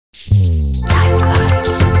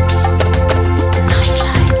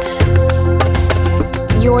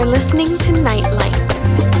listening to Nightlight.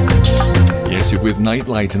 Yes, you're with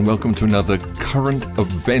Nightlight, and welcome to another current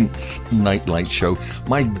events Nightlight show.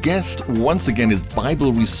 My guest once again is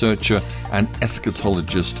Bible researcher and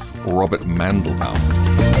eschatologist Robert Mandelbaum.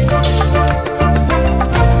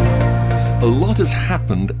 A lot has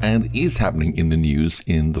happened and is happening in the news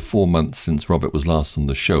in the 4 months since Robert was last on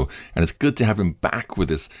the show, and it's good to have him back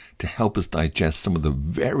with us to help us digest some of the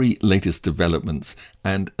very latest developments,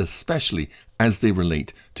 and especially as they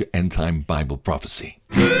relate to end-time Bible prophecy.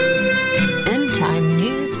 End-time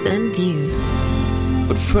news and views.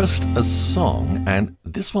 But first, a song, and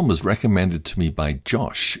this one was recommended to me by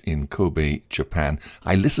Josh in Kobe, Japan.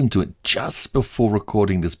 I listened to it just before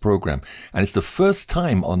recording this program, and it's the first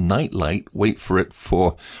time on Nightlight, wait for it,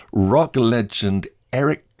 for rock legend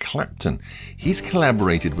Eric Clapton. He's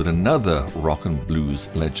collaborated with another rock and blues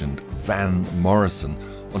legend, Van Morrison,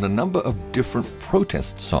 on a number of different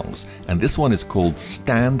protest songs, and this one is called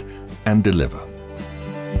Stand and Deliver.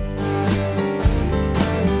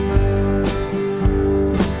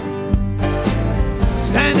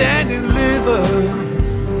 Stand and deliver.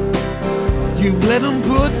 You've let them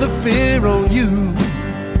put the fear on you.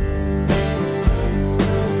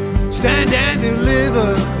 Stand and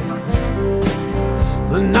deliver.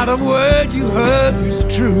 Not a word you heard was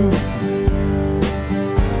true.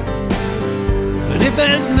 And if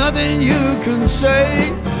there's nothing you can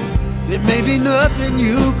say, there may be nothing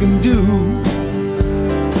you can do.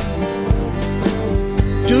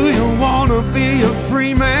 Do you want to be a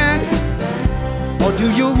free man? Or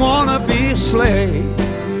do you wanna be a slave?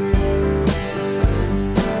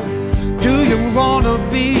 Do you wanna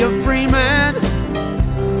be a free man?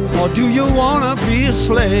 Or do you wanna be a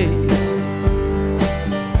slave?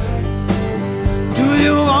 Do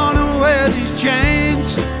you wanna wear these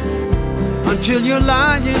chains until you're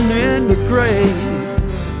lying in the grave?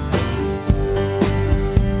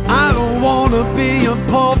 I don't wanna be a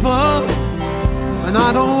pauper, and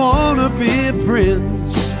I don't wanna be a prince.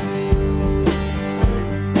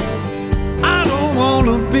 I don't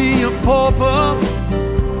wanna be a pauper,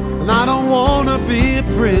 and I don't wanna be a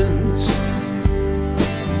prince.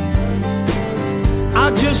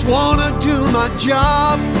 I just wanna do my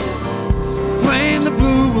job, playing the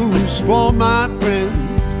blues for my friends.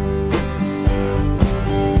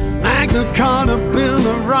 Magna Carta, Bill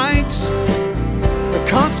of Rights, the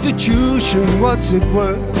Constitution, what's it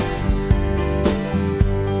worth?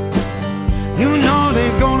 You know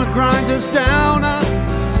they're gonna grind us down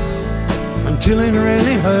until it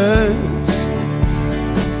really hurts.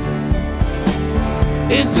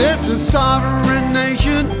 Is this a sovereign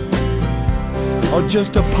nation or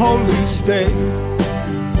just a police state?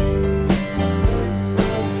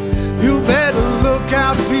 You better look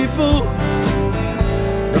out, people,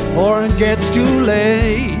 before it gets too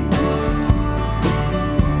late.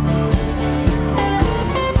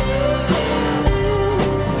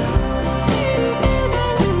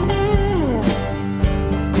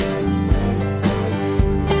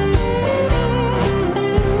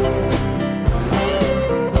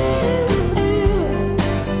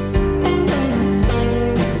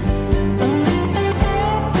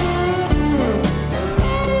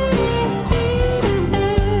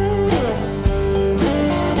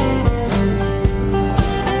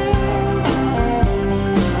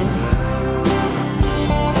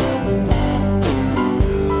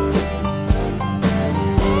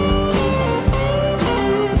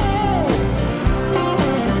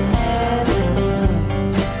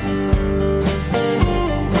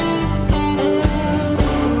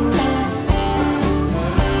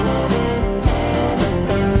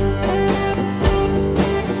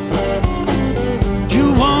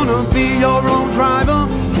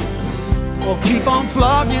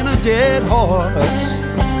 Flogging a dead horse.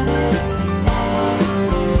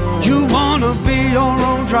 You wanna be your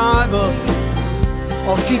own driver,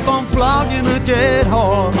 or keep on flogging a dead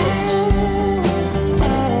horse?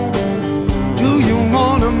 Do you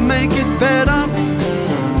wanna make it better,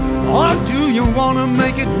 or do you wanna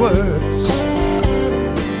make it worse?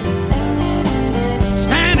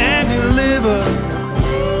 Stand and deliver.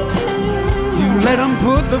 You let them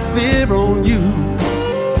put the fear on you.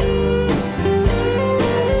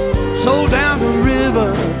 Sold down the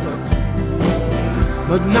river,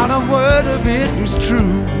 but not a word of it was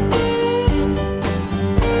true.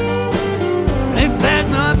 If there's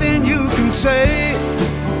nothing you can say,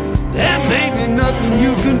 there may be nothing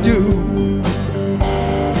you can do.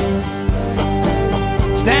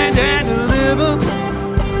 Stand and deliver.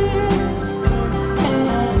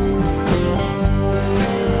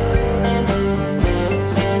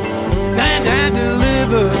 Stand and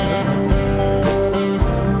deliver.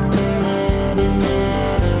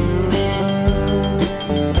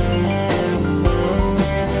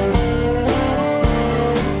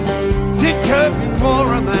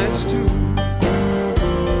 us too.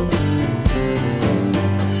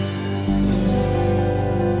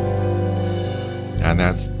 And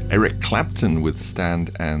that's Eric Clapton with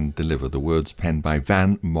Stand and Deliver, the words penned by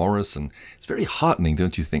Van Morrison. It's very heartening,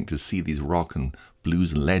 don't you think, to see these rock and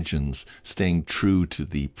blues legends staying true to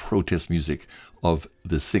the protest music of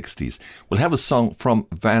the 60s. We'll have a song from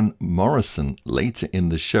Van Morrison later in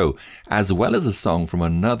the show, as well as a song from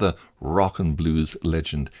another rock and blues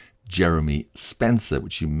legend, Jeremy Spencer,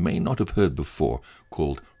 which you may not have heard before,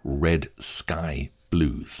 called Red Sky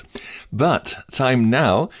Blues. But time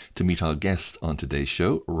now to meet our guest on today's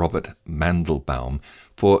show, Robert Mandelbaum,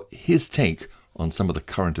 for his take on some of the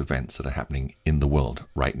current events that are happening in the world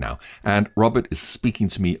right now. And Robert is speaking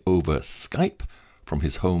to me over Skype from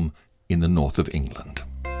his home in the north of England.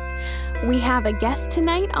 We have a guest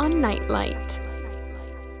tonight on Nightlight.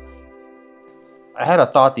 I had a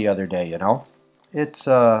thought the other day, It's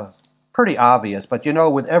pretty obvious, but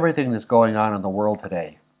with everything that's going on in the world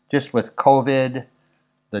today, just with COVID,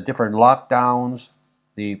 the different lockdowns,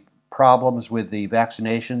 the problems with the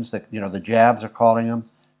vaccinations, the jabs are calling them,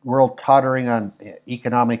 world tottering on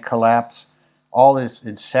economic collapse, all this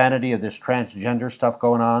insanity of this transgender stuff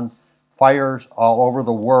going on, fires all over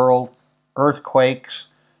the world, earthquakes,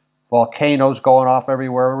 volcanoes going off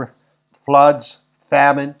everywhere, floods,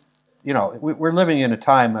 famine. We're living in a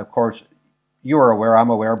time, of course, you are aware, I'm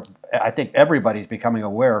aware, I think everybody's becoming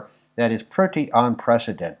aware that is pretty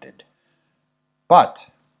unprecedented. But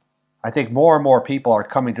I think more and more people are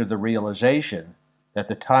coming to the realization that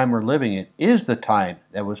the time we're living in is the time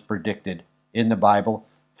that was predicted in the Bible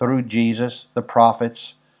through Jesus, the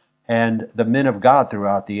prophets, and the men of God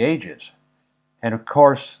throughout the ages. And of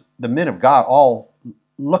course, the men of God all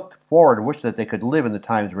looked forward and wished that they could live in the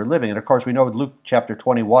times we're living. And of course, we know Luke chapter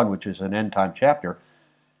 21, which is an end time chapter,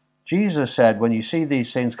 Jesus said, when you see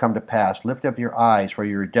these things come to pass, lift up your eyes, for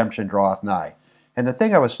your redemption draweth nigh. And the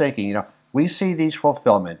thing I was thinking, we see these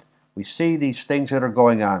fulfillment. We see these things that are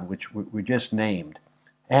going on, which we just named.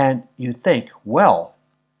 And you think, well,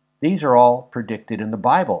 these are all predicted in the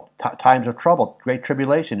Bible. Times of trouble, great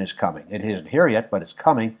tribulation is coming. It isn't here yet, but it's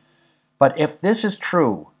coming. But if this is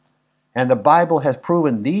true, and the Bible has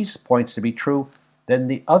proven these points to be true, then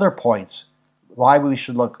the other points, why we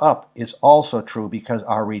should look up, is also true, because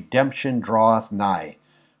our redemption draweth nigh.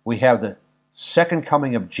 We have the second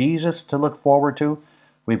coming of Jesus to look forward to.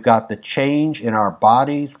 We've got the change in our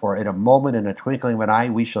bodies, for in a moment, in a twinkling of an eye,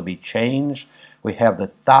 we shall be changed. We have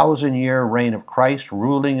the 1,000-year reign of Christ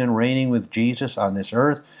ruling and reigning with Jesus on this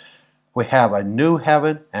earth. We have a new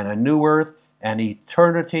heaven and a new earth, and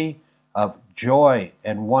eternity of joy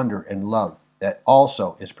and wonder and love that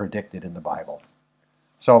also is predicted in the Bible.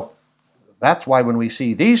 So that's why when we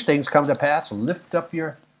see these things come to pass, lift up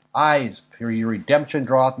your eyes, for your redemption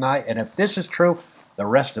draweth nigh. And if this is true, the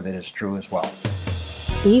rest of it is true as well.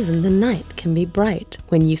 Even the night can be bright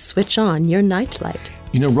when you switch on your nightlight.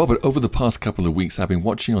 Robert, over the past couple of weeks, I've been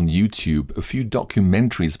watching on YouTube a few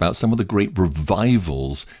documentaries about some of the great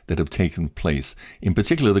revivals that have taken place. In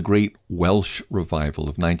particular, the great Welsh revival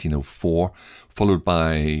of 1904, followed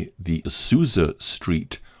by the Azusa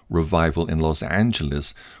Street revival in Los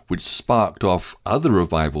Angeles, which sparked off other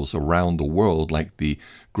revivals around the world, like the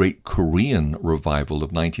great Korean revival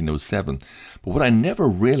of 1907. But what I never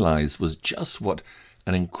realized was just what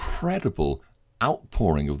an incredible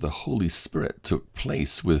outpouring of the Holy Spirit took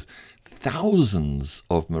place, with thousands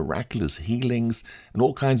of miraculous healings and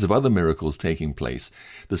all kinds of other miracles taking place.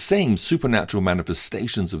 The same supernatural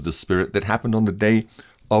manifestations of the Spirit that happened on the day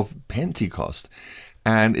of Pentecost.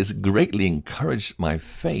 And it's greatly encouraged my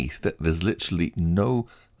faith that there's literally no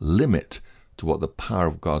limit to what the power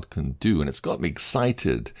of God can do. And it's got me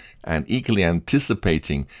excited and eagerly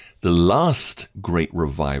anticipating the last great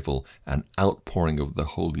revival and outpouring of the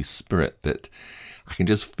Holy Spirit that I can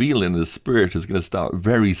just feel in the Spirit is going to start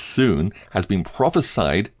very soon, has been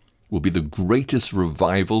prophesied will be the greatest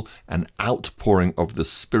revival and outpouring of the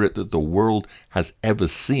Spirit that the world has ever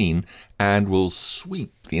seen, and will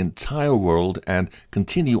sweep the entire world and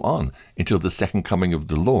continue on until the second coming of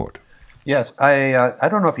the Lord. Yes, I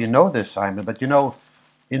don't know if you know this, Simon, but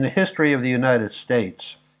in the history of the United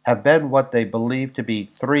States have been what they believe to be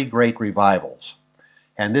three great revivals.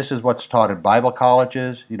 And this is what's taught in Bible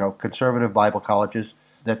colleges, conservative Bible colleges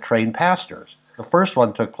that train pastors. The first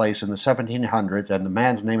one took place in the 1700s, and the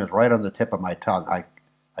man's name is right on the tip of my tongue.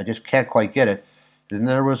 I just can't quite get it. Then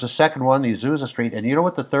there was a second one, the Azusa Street. And you know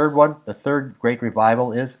what the third great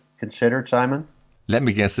revival is considered, Simon? Let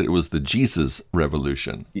me guess that it was the Jesus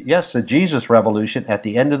Revolution. Yes, the Jesus Revolution at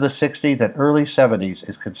the end of the 60s and early 70s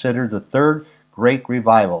is considered the third great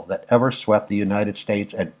revival that ever swept the United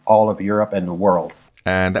States and all of Europe and the world.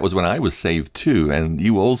 And that was when I was saved too. And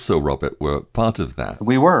you also, Robert, were part of that.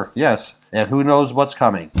 We were, yes. And who knows what's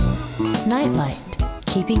coming. Nightlight,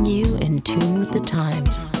 keeping you in tune with the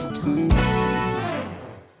times.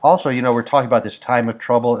 Also, we're talking about this time of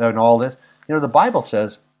trouble and all this. The Bible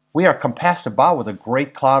says we are compassed about with a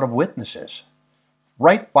great cloud of witnesses.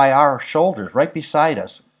 Right by our shoulders, right beside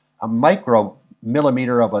us, a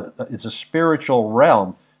micromillimeter of it's a spiritual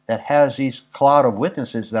realm that has these cloud of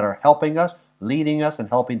witnesses that are helping us, leading us, and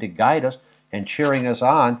helping to guide us and cheering us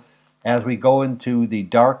on as we go into the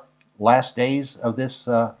dark last days of this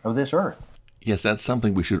earth. Yes, that's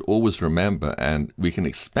something we should always remember, and we can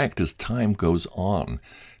expect as time goes on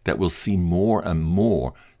that we'll see more and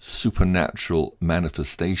more supernatural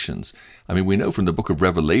manifestations. I mean, we know from the book of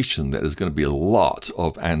Revelation that there's going to be a lot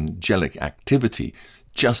of angelic activity,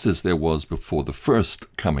 just as there was before the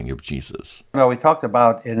first coming of Jesus. We talked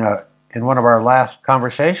about in one of our last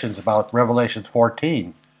conversations about Revelation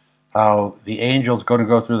 14, how the angel's going to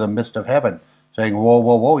go through the midst of heaven, saying, whoa,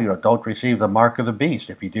 whoa, whoa, don't receive the mark of the beast.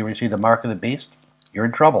 If you do receive the mark of the beast, you're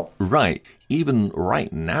in trouble. Right. Even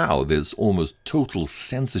right now, there's almost total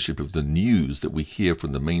censorship of the news that we hear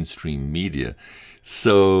from the mainstream media.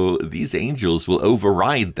 So these angels will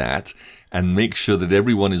override that and make sure that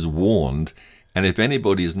everyone is warned. And if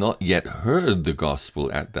anybody has not yet heard the gospel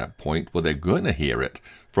at that point, well, they're going to hear it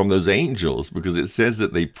from those angels, because it says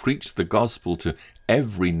that they preach the gospel to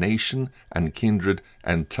every nation and kindred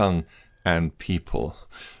and tongue and people.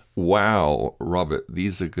 Wow, Robert,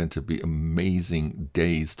 these are going to be amazing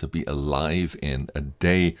days to be alive in, a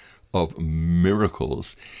day of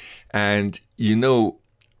miracles. And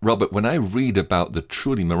Robert, when I read about the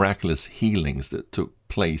truly miraculous healings that took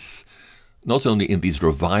place, not only in these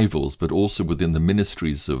revivals, but also within the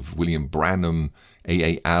ministries of William Branham,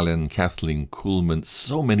 A.A. Allen, Kathleen Kuhlman,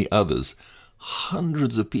 so many others,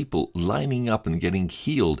 hundreds of people lining up and getting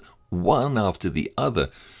healed one after the other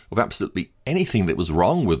of absolutely anything that was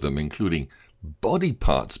wrong with them, including body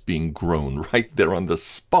parts being grown right there on the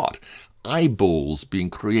spot, eyeballs being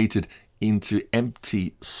created into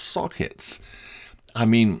empty sockets. I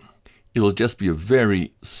mean, it'll just be a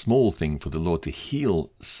very small thing for the Lord to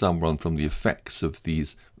heal someone from the effects of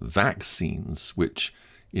these vaccines, which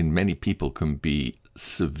in many people can be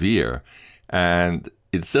severe. And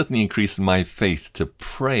it certainly increased my faith to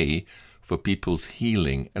pray for people's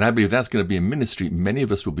healing. And I believe that's going to be a ministry many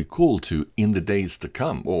of us will be called to in the days to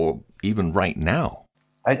come, or even right now.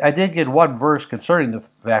 I did get one verse concerning the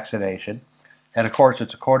vaccination, and of course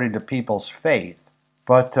it's according to people's faith.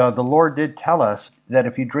 But the Lord did tell us that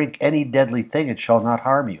if you drink any deadly thing, it shall not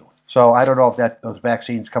harm you. So I don't know if those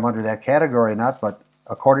vaccines come under that category or not, but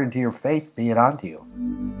according to your faith, be it unto you.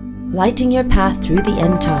 Lighting your path through the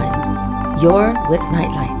end times. You're with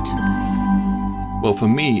Nightlight. Well, for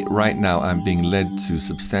me, right now, I'm being led to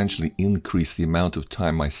substantially increase the amount of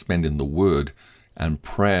time I spend in the Word and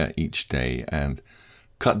prayer each day, and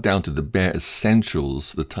cut down to the bare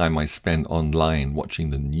essentials the time I spend online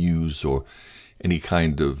watching the news or any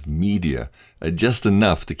kind of media, just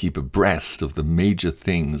enough to keep abreast of the major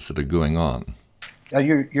things that are going on.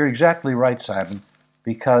 You're exactly right, Simon,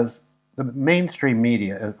 because the mainstream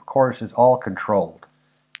media, of course, is all controlled.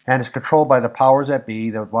 And it's controlled by the powers that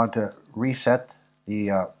be that want to reset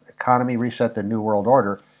the economy, reset the New World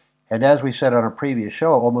Order. And as we said on a previous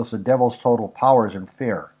show, almost the devil's total power is in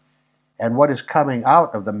fear. And what is coming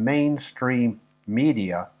out of the mainstream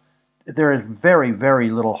media, there is very, very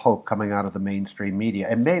little hope coming out of the mainstream media.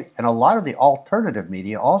 And a lot of the alternative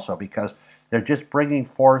media also, because they're just bringing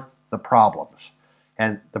forth the problems.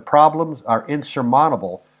 And the problems are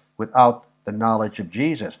insurmountable without the knowledge of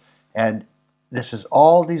Jesus. And this is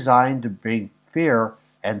all designed to bring fear,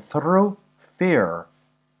 and through fear,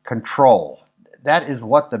 control. That is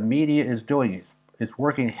what the media is doing. It's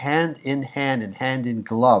working hand in hand and hand in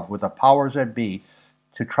glove with the powers that be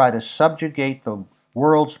to try to subjugate the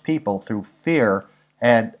world's people through fear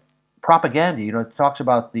and propaganda. It talks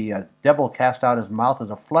about the devil cast out his mouth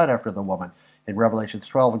as a flood after the woman in Revelation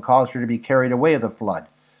 12 and caused her to be carried away of the flood.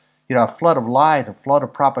 A flood of lies, a flood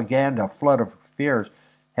of propaganda, a flood of fears.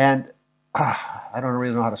 And I don't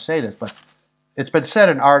really know how to say this, but it's been said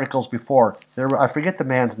in articles before. I forget the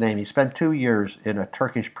man's name. He spent 2 years in a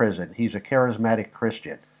Turkish prison. He's a charismatic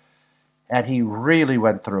Christian. And he really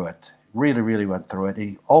went through it. Really, really went through it.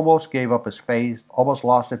 He almost gave up his faith, almost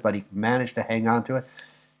lost it, but he managed to hang on to it.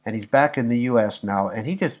 And he's back in the U.S. now. And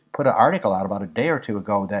he just put an article out about a day or two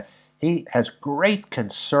ago that he has great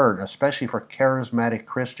concern, especially for charismatic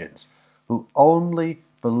Christians who only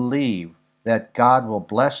believe that God will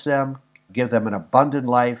bless them, give them an abundant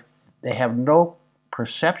life. They have no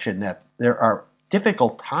perception that there are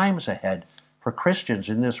difficult times ahead for Christians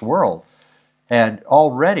in this world. And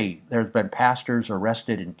already there's been pastors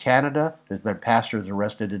arrested in Canada, there's been pastors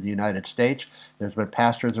arrested in the United States, there's been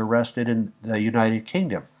pastors arrested in the United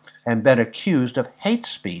Kingdom, and been accused of hate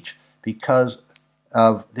speech because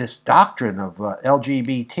of this doctrine of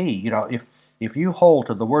LGBT. You know, if you hold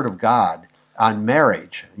to the Word of God on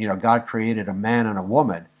marriage, you know, God created a man and a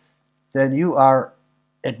woman, then you are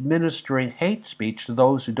administering hate speech to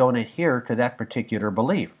those who don't adhere to that particular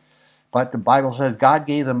belief. But the Bible says God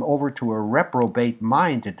gave them over to a reprobate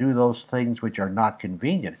mind to do those things which are not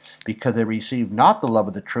convenient. Because they receive not the love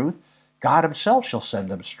of the truth, God himself shall send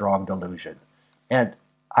them strong delusion. And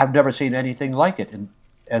I've never seen anything like it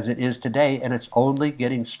as it is today, and it's only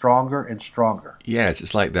getting stronger and stronger. Yes,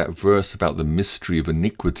 it's like that verse about the mystery of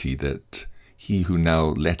iniquity, that he who now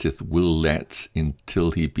letteth will let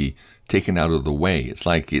until he be taken out of the way. It's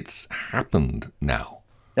like it's happened now.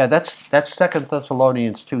 Yeah, that's 2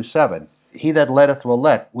 Thessalonians 2:7. He that letteth will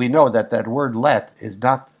let. We know that word let is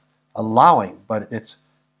not allowing, but it's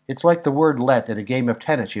like the word let in a game of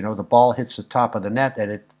tennis. You know, the ball hits the top of the net and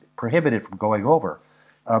it's prohibited from going over.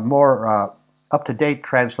 A more up-to-date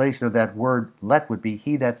translation of that word let would be,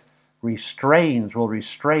 he that restrains will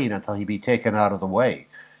restrain until he be taken out of the way.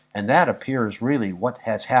 And that appears really what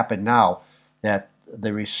has happened now, that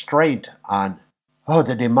the restraint on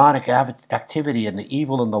the demonic activity and the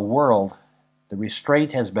evil in the world, the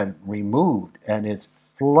restraint has been removed, and it's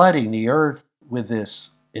flooding the earth with this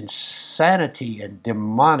insanity and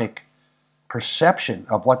demonic perception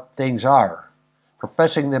of what things are.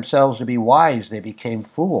 Professing themselves to be wise, they became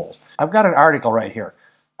fools. I've got an article right here.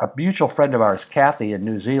 A mutual friend of ours, Kathy, in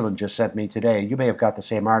New Zealand, just sent me today. You may have got the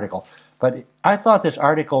same article. But I thought this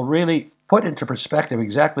article really put into perspective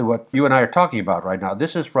exactly what you and I are talking about right now.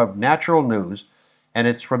 This is from Natural News, and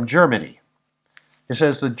it's from Germany. It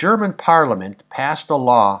says the German parliament passed a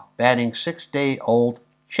law banning 6-day-old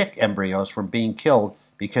chick embryos from being killed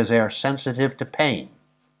because they are sensitive to pain.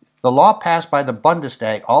 The law passed by the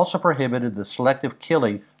Bundestag also prohibited the selective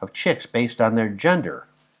killing of chicks based on their gender.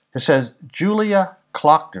 It says Julia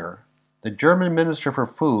Klockner, the German Minister for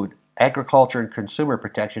Food, Agriculture and Consumer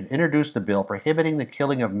Protection, introduced the bill prohibiting the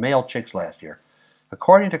killing of male chicks last year.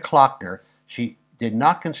 According to Klockner, she did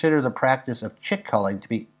not consider the practice of chick culling to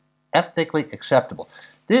be ethically acceptable.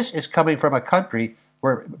 This is coming from a country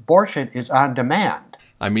where abortion is on demand.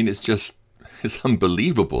 I mean, it's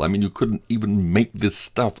unbelievable. I mean, you couldn't even make this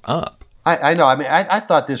stuff up. I know. I mean, I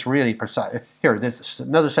thought this really precise. Here, there's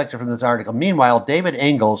another section from this article. Meanwhile, David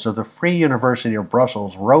Engels of the Free University of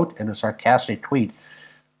Brussels wrote in a sarcastic tweet,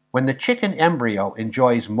 when the chicken embryo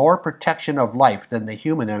enjoys more protection of life than the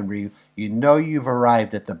human embryo, you know you've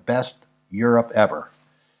arrived at the best Europe ever.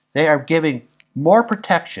 They are giving more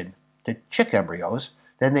protection to chick embryos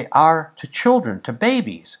than they are to children, to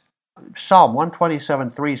babies. Psalm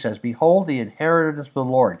 127:3 says, behold the inheritance of the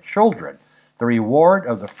Lord, children, the reward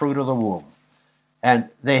of the fruit of the womb. And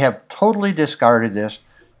they have totally discarded this.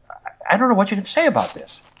 I don't know what you can say about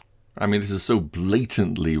this. I mean, this is so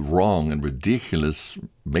blatantly wrong and ridiculous.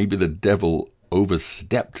 Maybe the devil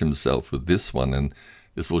overstepped himself with this one, and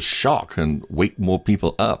this will shock and wake more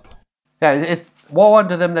people up. Yeah, woe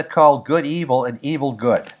unto them that call good evil and evil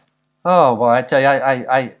good. Oh, well, I tell you,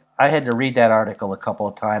 I had to read that article a couple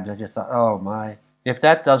of times. I just thought, oh my, if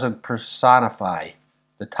that doesn't personify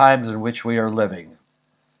the times in which we are living,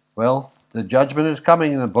 well, the judgment is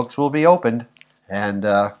coming and the books will be opened, and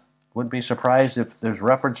wouldn't be surprised if there's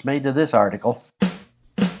reference made to this article.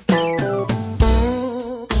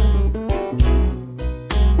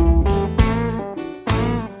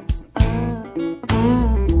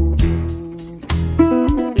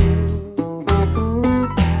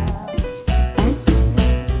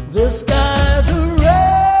 The skies are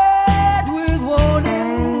red with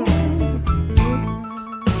warning,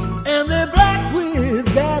 and they're black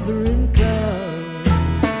with gathering clouds.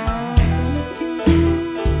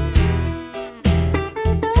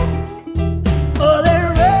 Oh,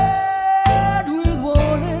 they're red with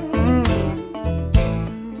warning,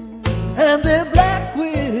 and they're black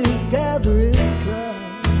with gathering clouds.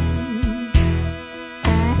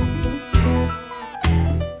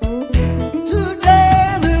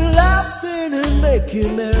 Today they're laughing and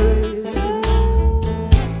making merry.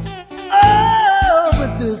 Oh,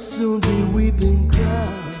 but there'll soon be weeping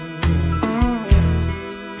crowds.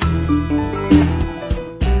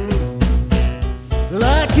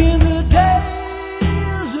 Like in the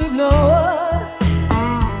days of Noah,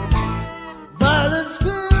 violence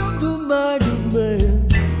filled the mind of man.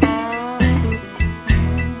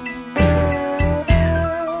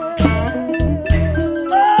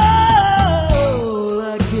 Oh,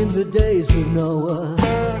 like in the days of Noah,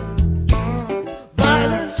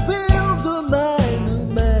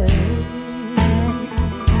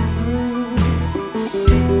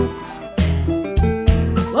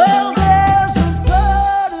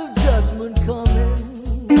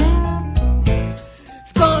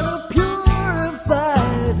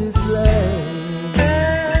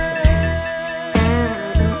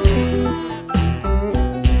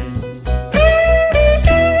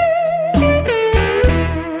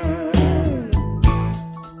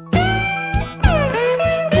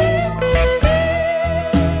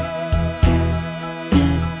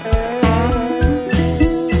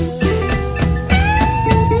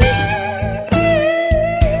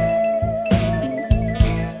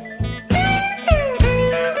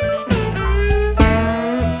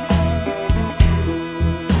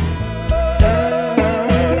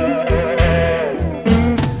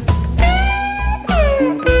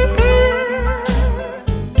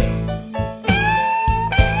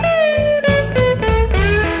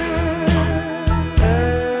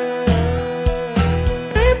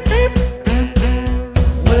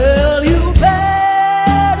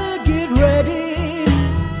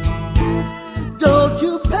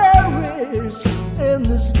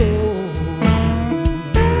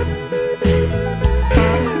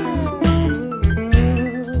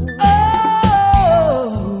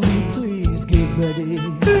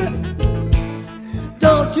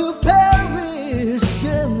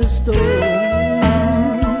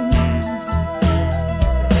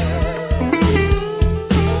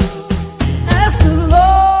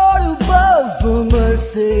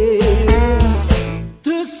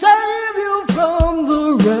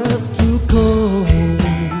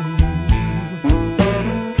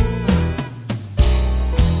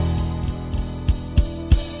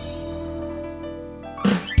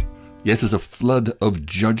 Yes, there's a flood of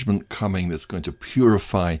judgment coming that's going to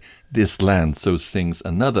purify this land. So sings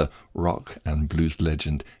another rock and blues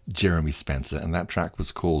legend, Jeremy Spencer. And that track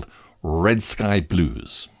was called Red Sky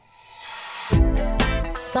Blues.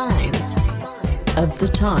 Signs of the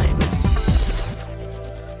times.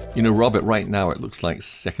 You know, Robert, right now it looks like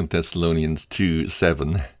 2 Thessalonians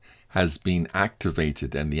 2:7 has been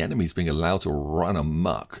activated and the enemy's being allowed to run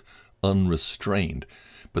amok, unrestrained.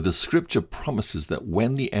 But the scripture promises that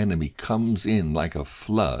when the enemy comes in like a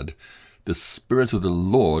flood, the Spirit of the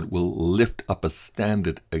Lord will lift up a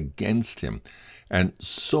standard against him. And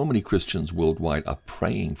so many Christians worldwide are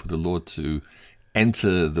praying for the Lord to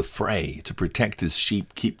enter the fray, to protect his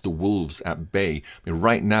sheep, keep the wolves at bay. I mean,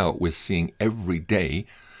 right now we're seeing every day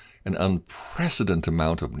an unprecedented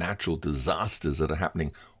amount of natural disasters that are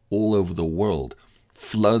happening all over the world.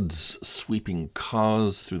 Floods sweeping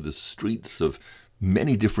cars through the streets of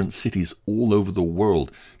many different cities all over the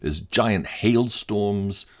world. There's giant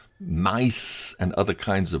hailstorms, mice and other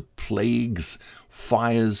kinds of plagues,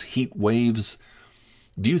 fires, heat waves.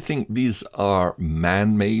 Do you think these are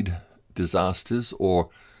man-made disasters, or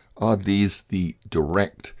are these the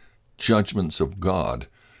direct judgments of God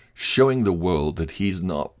showing the world that he's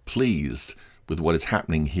not pleased with what is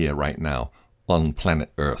happening here right now on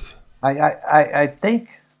planet Earth? I think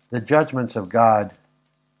the judgments of God,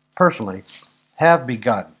 personally, have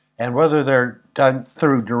begun. And whether they're done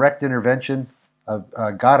through direct intervention of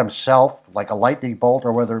God himself, like a lightning bolt,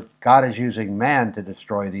 or whether God is using man to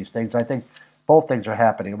destroy these things, I think both things are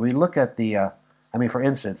happening. We look at for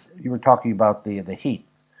instance, you were talking about the heat.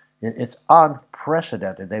 It's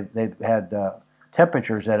unprecedented. They've had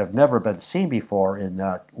temperatures that have never been seen before in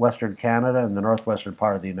Western Canada and the northwestern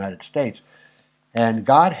part of the United States. And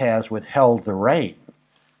God has withheld the rain.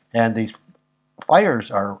 And these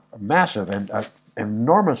fires are massive, and an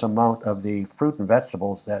enormous amount of the fruit and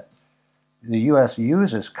vegetables that the U.S.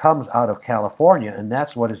 uses comes out of California, and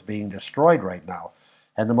that's what is being destroyed right now.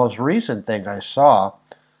 And the most recent thing I saw,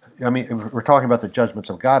 we're talking about the judgments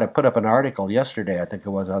of God. I put up an article yesterday, I think it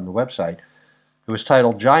was, on the website. It was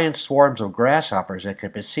titled, "Giant Swarms of Grasshoppers That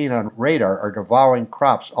Can Be Seen on Radar Are Devouring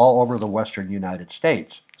Crops All Over the Western United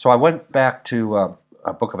States." So I went back to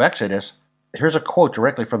a book of Exodus. Here's a quote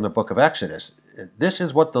directly from the book of Exodus. "This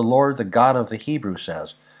is what the Lord, the God of the Hebrews,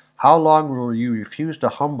 says. How long will you refuse to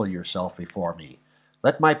humble yourself before me?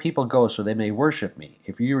 Let my people go so they may worship me.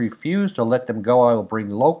 If you refuse to let them go, I will bring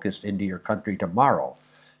locusts into your country tomorrow.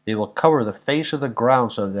 They will cover the face of the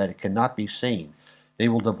ground so that it cannot be seen. They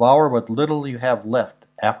will devour what little you have left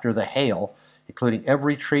after the hail, including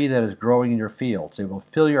every tree that is growing in your fields. They will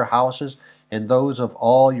fill your houses and those of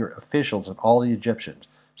all your officials and all the Egyptians,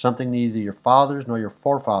 something neither your fathers nor your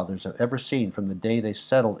forefathers have ever seen from the day they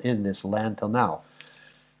settled in this land till now."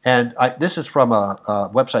 And this is from a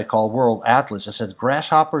website called World Atlas. It says,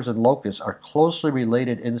 "Grasshoppers and locusts are closely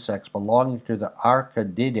related insects belonging to the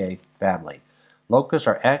Archaeididæ family. Locusts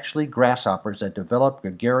are actually grasshoppers that develop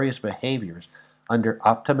gregarious behaviors under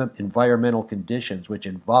optimum environmental conditions, which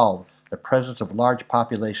involve the presence of large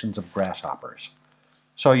populations of grasshoppers."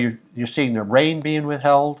 So you're seeing the rain being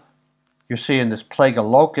withheld. You're seeing this plague of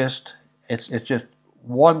locusts. It's just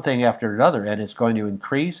one thing after another, and it's going to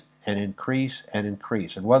increase and increase and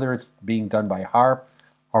increase. And whether it's being done by HAARP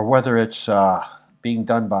or whether it's being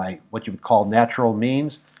done by what you would call natural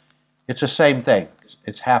means, it's the same thing.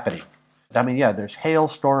 It's happening. There's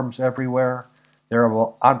hailstorms everywhere. There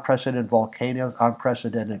are unprecedented volcanoes,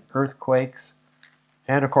 unprecedented earthquakes.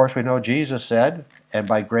 And of course, we know Jesus said, and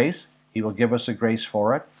by grace, he will give us the grace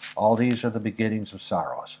for it. All these are the beginnings of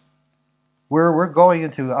sorrows. We're going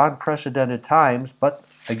into unprecedented times, but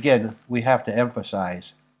again, we have to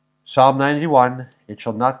emphasize Psalm 91, "It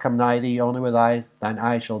shall not come nigh thee, only with thine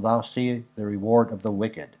eye shall thou see the reward of the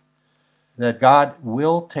wicked." That God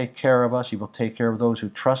will take care of us. He will take care of those who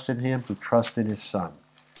trust in him, who trust in his Son.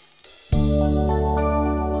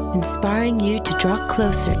 Inspiring you to draw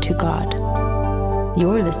closer to God.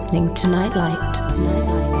 You're listening to Nightlight.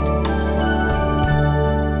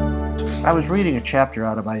 I was reading a chapter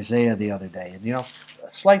out of Isaiah the other day, and a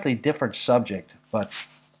slightly different subject, but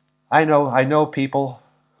I know people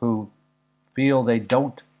who feel they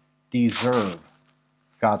don't deserve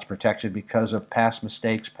God's protection because of past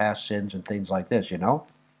mistakes, past sins, and things like this,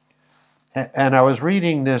 And I was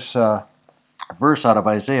reading this verse out of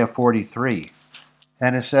Isaiah 43,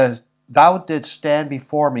 and it says, "Thou didst stand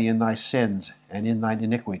before me in thy sins and in thine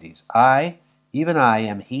iniquities. I, even I,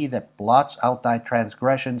 am he that blots out thy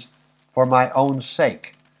transgressions for my own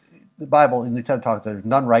sake." The Bible in the New talks, "There's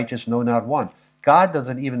none righteous, no, not one." God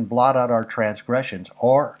doesn't even blot out our transgressions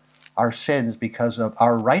or our sins because of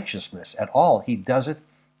our righteousness at all. He does it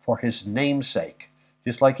for his namesake,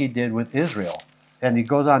 just like he did with Israel. And he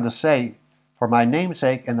goes on to say, for my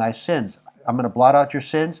namesake and thy sins, I'm going to blot out your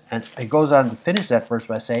sins. And he goes on to finish that verse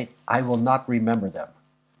by saying, I will not remember them.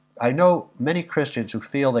 I know many Christians who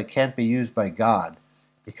feel they can't be used by God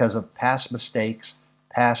because of past mistakes,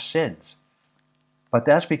 past sins. But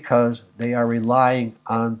that's because they are relying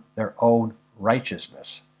on their own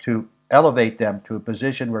righteousness to elevate them to a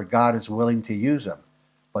position where God is willing to use them.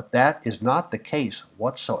 But that is not the case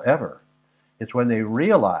whatsoever. It's when they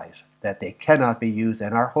realize that they cannot be used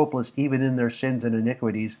and are hopeless even in their sins and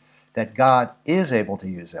iniquities that God is able to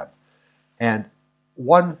use them. And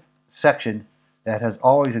one section that has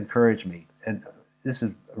always encouraged me, and this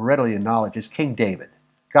is readily acknowledged, is King David.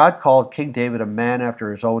 God called King David a man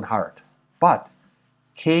after his own heart. But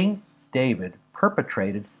King David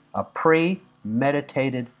perpetrated a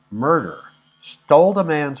premeditated murder, stole the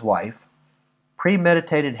man's wife,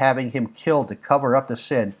 premeditated having him killed to cover up the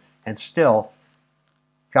sin, and still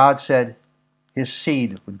God said his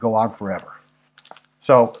seed would go on forever.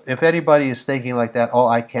 So if anybody is thinking like that, oh,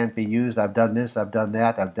 I can't be used, I've done this, I've done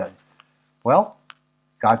that, well,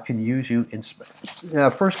 God can use you.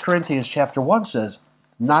 1 Corinthians chapter 1 says,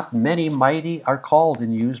 not many mighty are called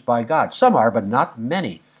and used by God. Some are, but not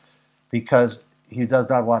many, because he does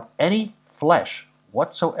not want any flesh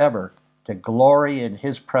whatsoever to glory in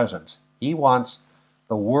his presence. He wants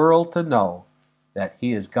the world to know that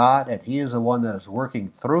he is God and he is the one that is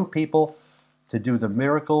working through people to do the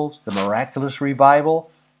miracles, the miraculous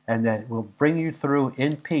revival, and that will bring you through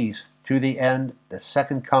in peace to the end, the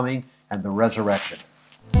second coming, and the resurrection.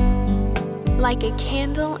 Like a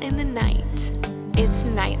candle in the night, it's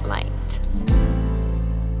Nightlight.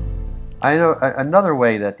 I know another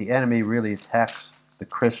way that the enemy really attacks the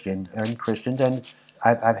Christians, and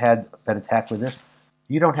I've been attacked with this.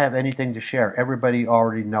 You don't have anything to share. Everybody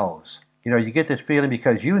already knows. You get this feeling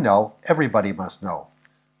because you know, everybody must know.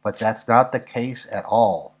 But that's not the case at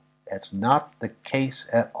all. That's not the case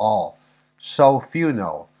at all. So few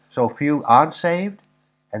know. So few unsaved,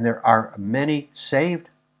 and there are many saved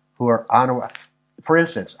who are on. For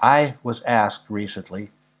instance, I was asked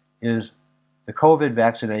recently, is the COVID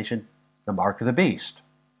vaccination the mark of the beast?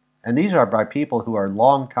 And these are by people who are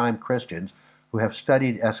longtime Christians who have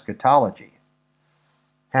studied eschatology.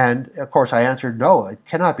 And, of course, I answered, no, it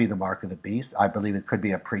cannot be the mark of the beast. I believe it could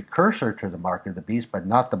be a precursor to the mark of the beast, but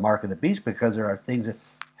not the mark of the beast, because there are things that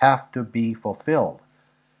have to be fulfilled.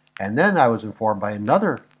 And then I was informed by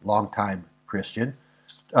another longtime Christian,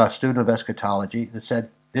 a student of eschatology, that said,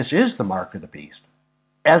 this is the mark of the beast.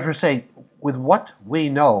 As we're saying, with what we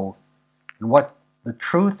know and what the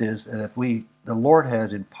truth is that the Lord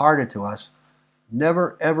has imparted to us,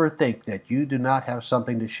 never ever think that you do not have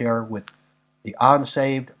something to share with the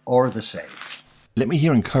unsaved or the saved. Let me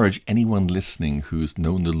here encourage anyone listening who's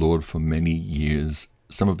known the Lord for many years.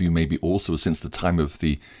 Some of you maybe also since the time of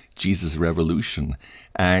the Jesus Revolution.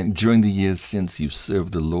 And during the years since you've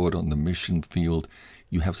served the Lord on the mission field,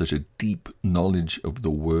 you have such a deep knowledge of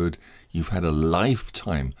the Word. You've had a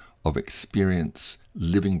lifetime of experience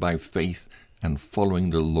living by faith and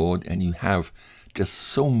following the Lord. And you have just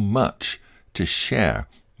so much to share.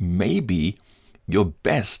 Maybe your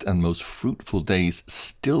best and most fruitful days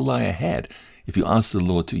still lie ahead if you ask the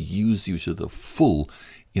Lord to use you to the full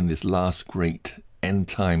in this last great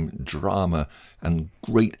end-time drama and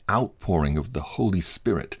great outpouring of the Holy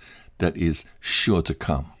Spirit that is sure to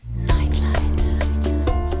come. Nightlight.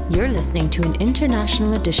 You're listening to an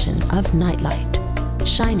international edition of Nightlight,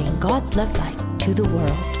 shining God's love light to the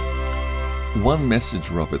world. One message,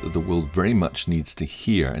 Robert, that the world very much needs to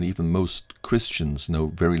hear, and even most Christians know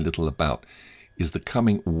very little about, is the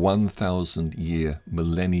coming 1,000-year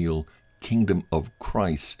millennial kingdom of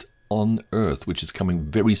Christ on earth, which is coming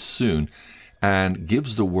very soon and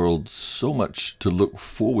gives the world so much to look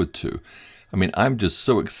forward to. I mean, I'm just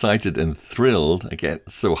so excited and thrilled. I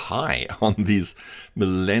get so high on these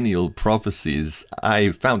millennial prophecies.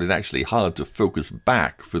 I found it actually hard to focus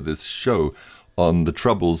back for this show on the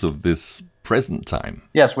troubles of this present time.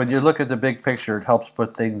 Yes, when you look at the big picture, it helps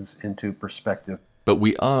put things into perspective. But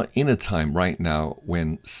we are in a time right now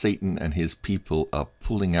when Satan and his people are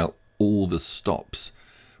pulling out all the stops,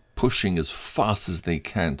 pushing as fast as they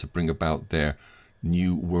can to bring about their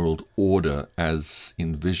new world order as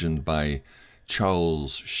envisioned by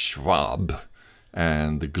Charles Schwab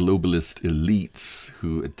and the globalist elites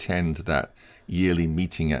who attend that yearly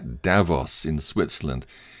meeting at Davos in Switzerland.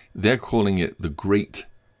 They're calling it the Great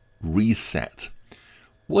Reset.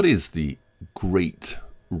 What is the Great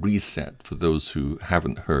Reset for those who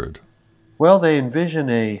haven't heard? Well, they envision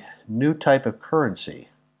a new type of currency,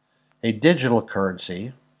 a digital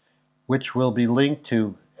currency, which will be linked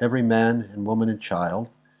to every man and woman and child.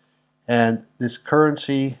 And this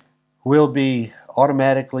currency will be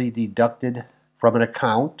automatically deducted from an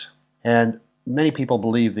account. And many people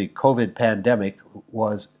believe the COVID pandemic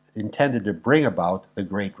was intended to bring about the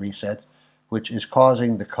Great Reset, which is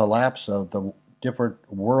causing the collapse of the different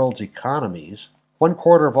world's economies.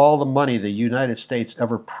 1/4 of all the money the United States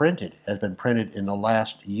ever printed has been printed in the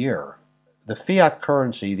last year. The fiat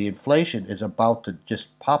currency, the inflation, is about to just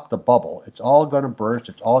pop the bubble. It's all going to burst.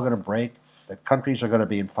 It's all going to break. The countries are going to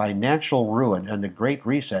be in financial ruin, and the Great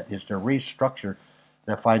Reset is to restructure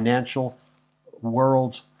the financial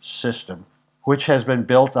world's system, which has been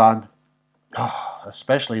built on,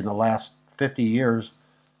 especially in the last 50 years,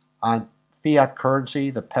 on fiat currency,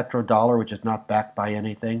 the petrodollar, which is not backed by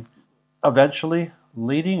anything, eventually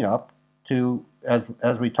leading up to,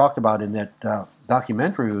 as we talked about in that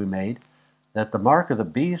documentary we made, that the mark of the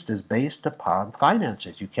beast is based upon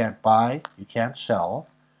finances. You can't buy, you can't sell,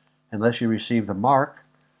 unless you receive the mark.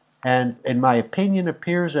 And in my opinion, it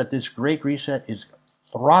appears that this Great Reset is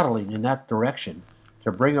throttling in that direction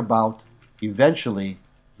to bring about eventually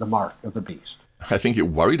the mark of the beast. I think it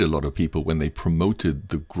worried a lot of people when they promoted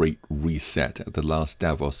the Great Reset at the last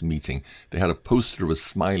Davos meeting. They had a poster of a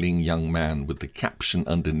smiling young man with the caption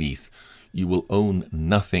underneath, "You will own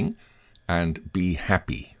nothing and be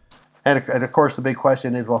happy." And of course, the big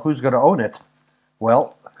question is, well, who's going to own it?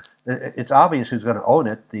 Well, it's obvious who's going to own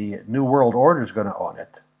it. The New World Order is going to own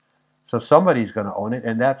it. So somebody's going to own it,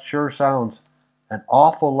 and that sure sounds an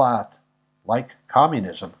awful lot like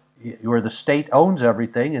communism, where the state owns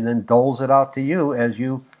everything and then doles it out to you as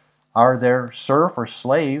you are their serf or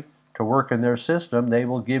slave to work in their system. They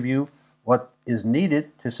will give you what is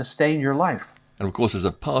needed to sustain your life. And of course, as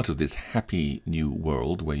a part of this happy new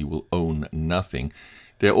world where you will own nothing,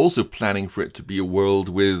 they're also planning for it to be a world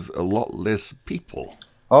with a lot less people.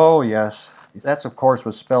 Oh, yes. That's, of course,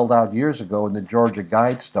 was spelled out years ago in the Georgia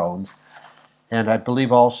Guidestones, and I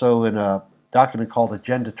believe also in a document called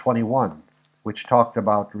Agenda 21, which talked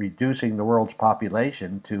about reducing the world's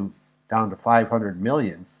population down to 500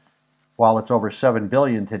 million, while it's over 7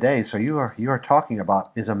 billion today. So you are talking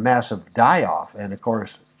about is a massive die-off. And of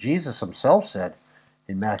course, Jesus himself said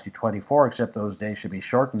in Matthew 24, except those days should be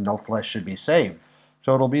shortened, no flesh should be saved.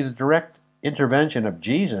 So it'll be the direct intervention of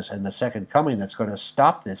Jesus and the second coming that's going to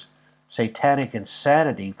stop this satanic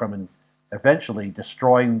insanity from eventually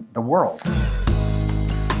destroying the world.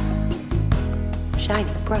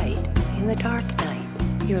 Shining bright in the dark night,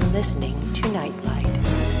 you're listening to Nightlight.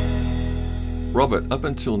 Robert, up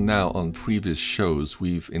until now on previous shows,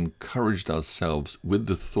 we've encouraged ourselves with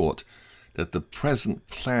the thought that the present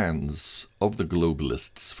plans of the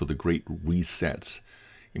globalists for the Great Reset,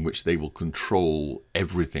 in which they will control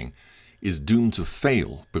everything, is doomed to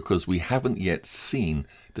fail because we haven't yet seen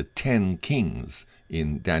the 10 kings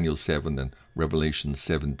in Daniel 7 and Revelation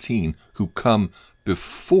 17 who come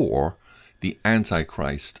before the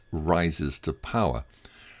Antichrist rises to power.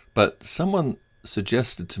 But someone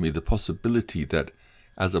suggested to me the possibility that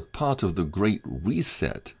as a part of the Great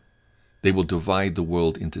Reset, they will divide the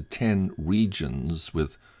world into 10 regions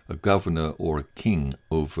with a governor or a king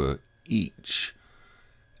over each.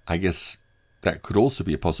 I guess that could also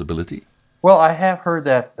be a possibility. Well, I have heard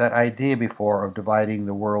that idea before of dividing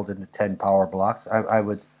the world into 10 power blocks. I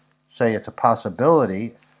would say it's a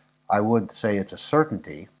possibility. I wouldn't say it's a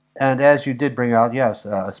certainty. And as you did bring out, yes,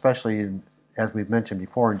 especially as we've mentioned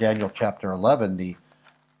before in Daniel chapter 11, the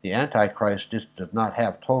Antichrist just does not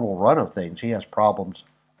have total run of things. He has problems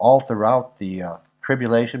all throughout the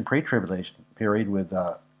tribulation, pre-tribulation period with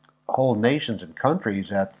whole nations and countries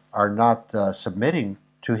that are not submitting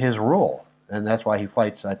to his rule. And that's why he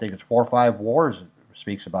fights, I think it's 4 or 5 wars it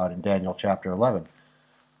speaks about in Daniel chapter 11.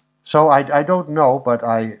 So I don't know, but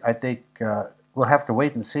I think we'll have to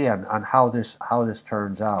wait and see on how this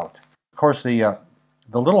turns out. Of course, the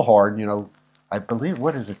little horn, I believe,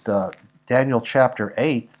 what is it, Daniel chapter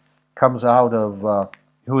 8 comes out of,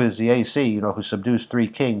 who is the AC, who subdues 3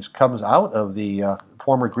 kings, comes out of the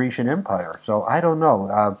former Grecian Empire. So I don't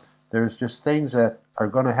know. There's just things that are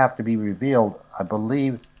going to have to be revealed, I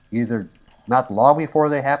believe, either not long before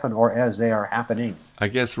they happen or as they are happening. I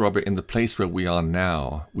guess, Robert, in the place where we are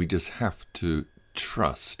now, we just have to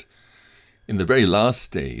trust. In the very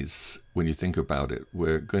last days, when you think about it.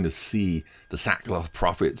 We're going to see the sackcloth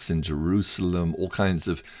prophets in Jerusalem, all kinds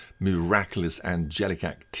of miraculous angelic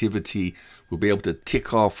activity. We'll be able to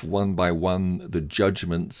tick off one by one the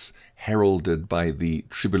judgments heralded by the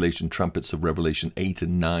tribulation trumpets of Revelation 8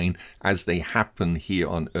 and 9 as they happen here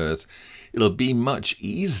on earth. It'll be much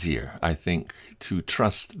easier, I think, to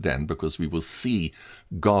trust then, because we will see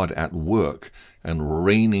God at work and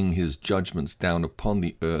raining his judgments down upon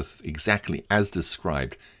the earth exactly as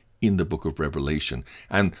described in the book of Revelation.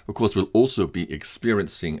 And of course, we'll also be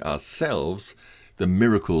experiencing ourselves the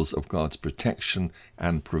miracles of God's protection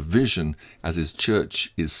and provision as his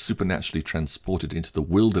church is supernaturally transported into the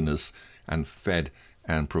wilderness and fed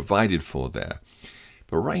and provided for there.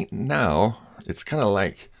 But right now, it's kind of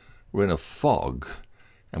like we're in a fog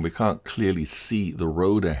and we can't clearly see the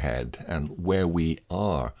road ahead and where we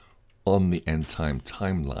are on the end time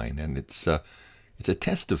timeline. And it's a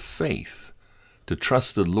test of faith to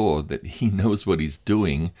trust the Lord that he knows what he's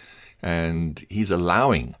doing and he's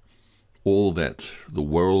allowing all that the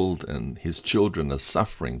world and his children are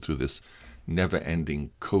suffering through this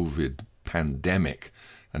never-ending COVID pandemic,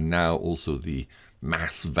 and now also the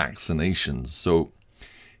mass vaccinations. So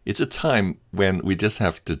it's a time when we just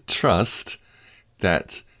have to trust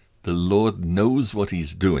that the Lord knows what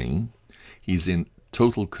he's doing, he's in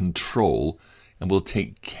total control, and will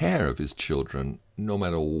take care of his children no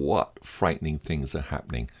matter what frightening things are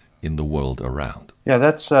happening in the world around. Yeah,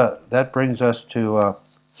 that brings us to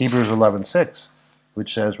Hebrews 11:6,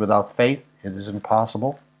 which says, "Without faith, it is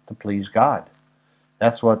impossible to please God."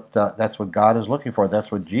 That's what God is looking for.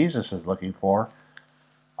 That's what Jesus is looking for.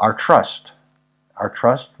 Our trust,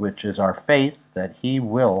 which is our faith that he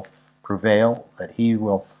will prevail, that he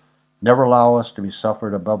will never allow us to be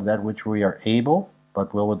suffered above that which we are able,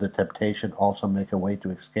 but will with the temptation also make a way to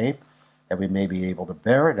escape, that we may be able to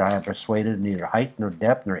bear it. I am persuaded neither height nor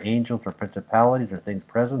depth, nor angels, nor principalities, nor things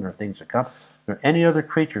present, nor things to come, nor any other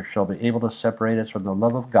creature shall be able to separate us from the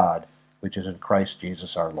love of God, which is in Christ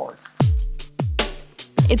Jesus our Lord.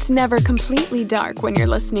 It's never completely dark when you're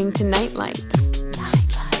listening to Nightlight.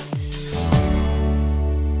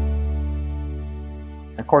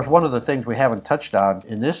 Of course, one of the things we haven't touched on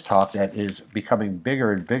in this talk that is becoming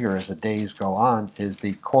bigger and bigger as the days go on is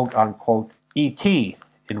the quote-unquote ET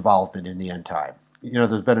involvement in the end time. You know,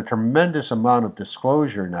 there's been a tremendous amount of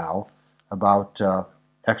disclosure now about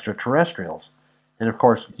extraterrestrials. And of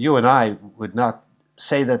course, you and I would not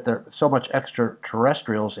say that there are so much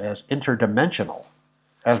extraterrestrials as interdimensional.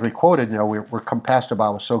 As we quoted, you know, we're compassed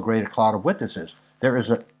about with so great a cloud of witnesses. There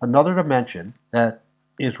is another dimension that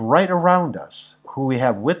is right around us, who we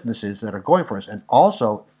have witnesses that are going for us. And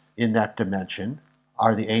also in that dimension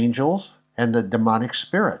are the angels and the demonic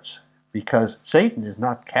spirits, because Satan is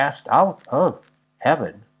not cast out of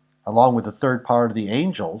heaven, along with the third part of the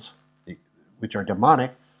angels, which are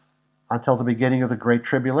demonic, until the beginning of the Great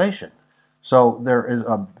Tribulation. So there is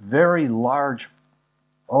a very large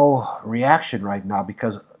reaction right now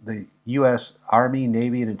because the U.S. Army,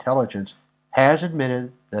 Navy, and Intelligence has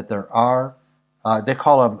admitted that there are, they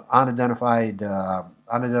call them unidentified, I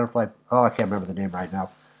can't remember the name right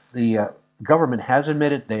now. The government has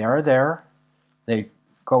admitted they are there. They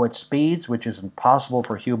go at speeds which is impossible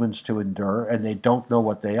for humans to endure, and they don't know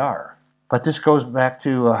what they are. But this goes back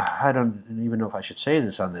to, I don't even know if I should say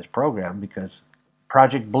this on this program, because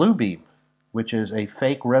Project Bluebeam, which is a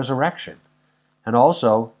fake resurrection. And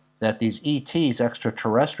also that these ETs,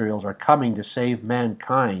 extraterrestrials, are coming to save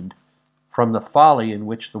mankind from the folly in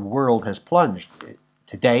which the world has plunged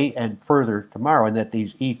today and further tomorrow. And that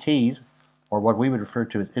these ETs, or what we would refer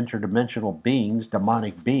to as interdimensional beings,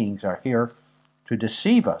 demonic beings, are here to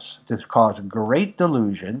deceive us, to cause great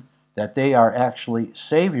delusion that they are actually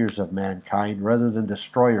saviors of mankind rather than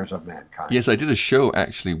destroyers of mankind. Yes, I did a show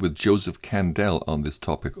actually with Joseph Candell on this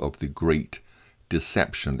topic of the great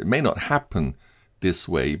deception. It may not happen this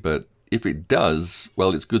way, but if it does,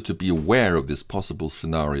 well, it's good to be aware of this possible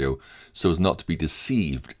scenario so as not to be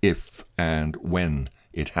deceived if and when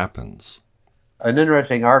it happens. An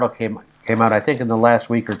interesting article came out, I think, in the last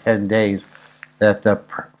week or 10 days, that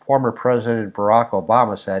former President Barack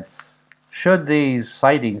Obama said, should these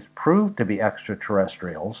sightings prove to be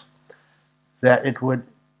extraterrestrials, that it would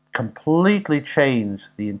completely change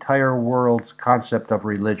the entire world's concept of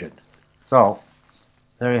religion. So,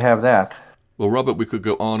 there you have that. Well, Robert, we could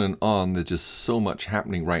go on and on. There's just so much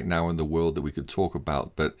happening right now in the world that we could talk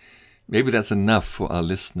about, but maybe that's enough for our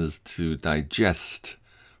listeners to digest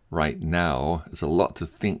right now. There's a lot to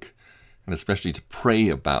think and especially to pray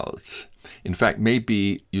about. In fact,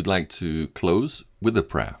 maybe you'd like to close with a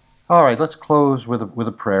prayer. All right, let's close with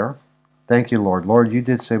a prayer. Thank you, Lord. Lord, you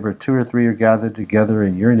did say where 2 or 3 are gathered together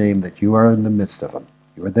in your name, that you are in the midst of them.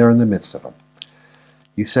 You are there in the midst of them.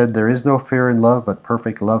 You said there is no fear in love, but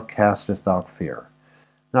perfect love casteth out fear.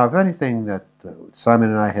 Now, if anything that Simon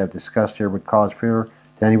and I have discussed here would cause fear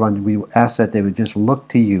to anyone, we ask that they would just look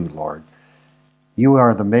to you, Lord. You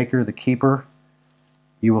are the maker, the keeper.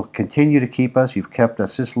 You will continue to keep us. You've kept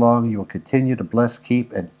us this long. You will continue to bless,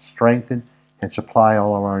 keep, and strengthen, and supply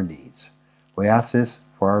all of our needs. We ask this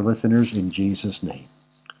for our listeners in Jesus' name.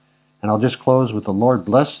 And I'll just close with the Lord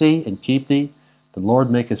bless thee and keep thee. The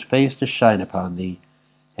Lord make his face to shine upon thee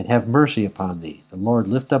and have mercy upon thee. The Lord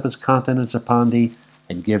lift up his countenance upon thee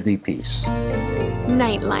and give thee peace.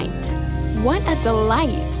 Nightlight. What a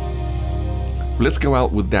delight. Let's go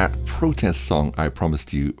out with that protest song I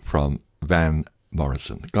promised you from Van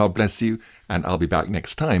Morrison. God bless you, and I'll be back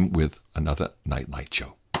next time with another Nightlight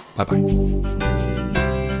show. Bye-bye.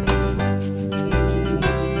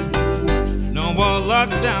 No more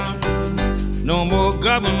lockdown, no more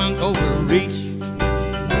government overreach,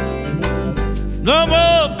 no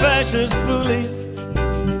more fascist bullies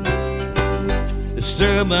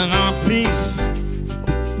disturbing our peace,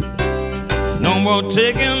 no more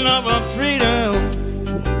taking of our freedom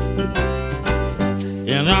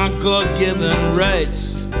and our God-given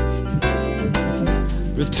rights,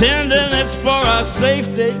 pretending it's for our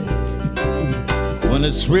safety when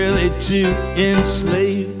it's really to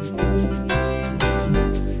enslave.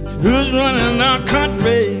 Who's running our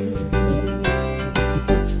country?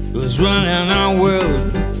 Who's running our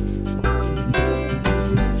world?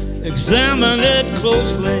 Examine it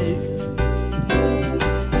closely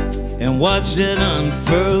and watch it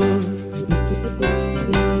unfurl.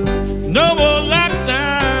 No more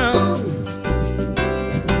lockdown,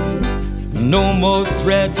 no more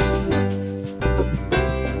threats,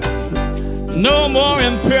 no more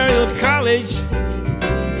Imperial College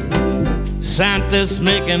scientists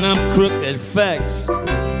making up crooked facts. No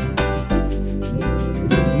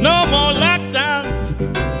more lockdown,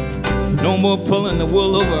 no more pulling the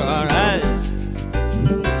wool over our eyes.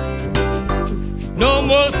 No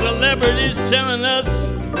more celebrities telling us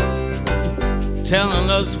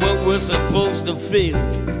what we're supposed to feel.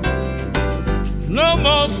 No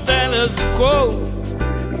more status quo.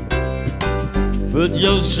 Put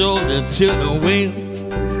your shoulder to the wheel.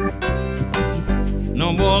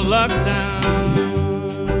 No more lockdown.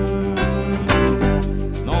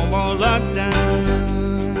 No more lockdown.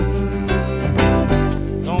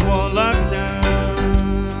 No more lockdown.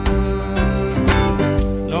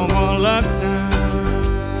 No more lockdown.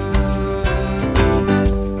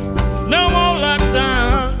 No more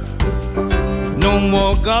lockdown. No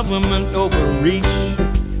more government overreach.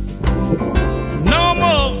 No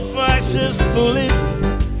more fascist bullies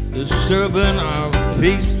disturbing our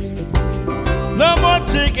peace. No more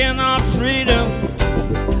taking our freedom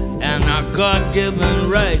and our God-given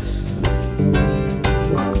rights,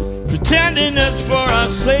 pretending it's for our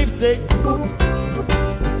safety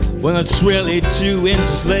when it's really to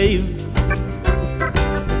enslave.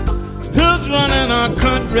 Who's running our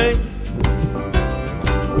country?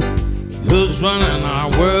 Who's running our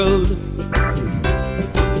world?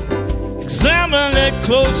 Examine it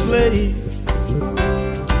closely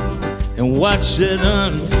and watch it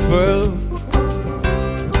unfurl.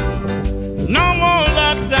 No more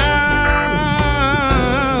lockdown,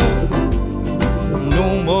 no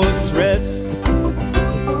more threats,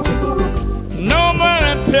 no more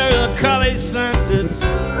Imperial College scientists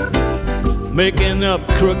making up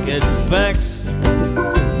crooked facts.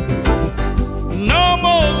 No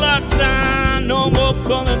more lockdown, no more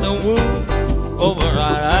pulling the wool over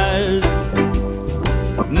our eyes.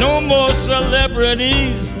 No more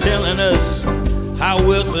celebrities telling us how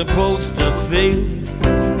we're supposed to feel.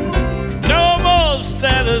 No more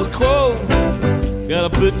status quo. Gotta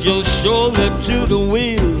put your shoulder to the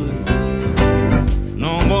wheel.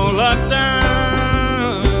 No more lockdown.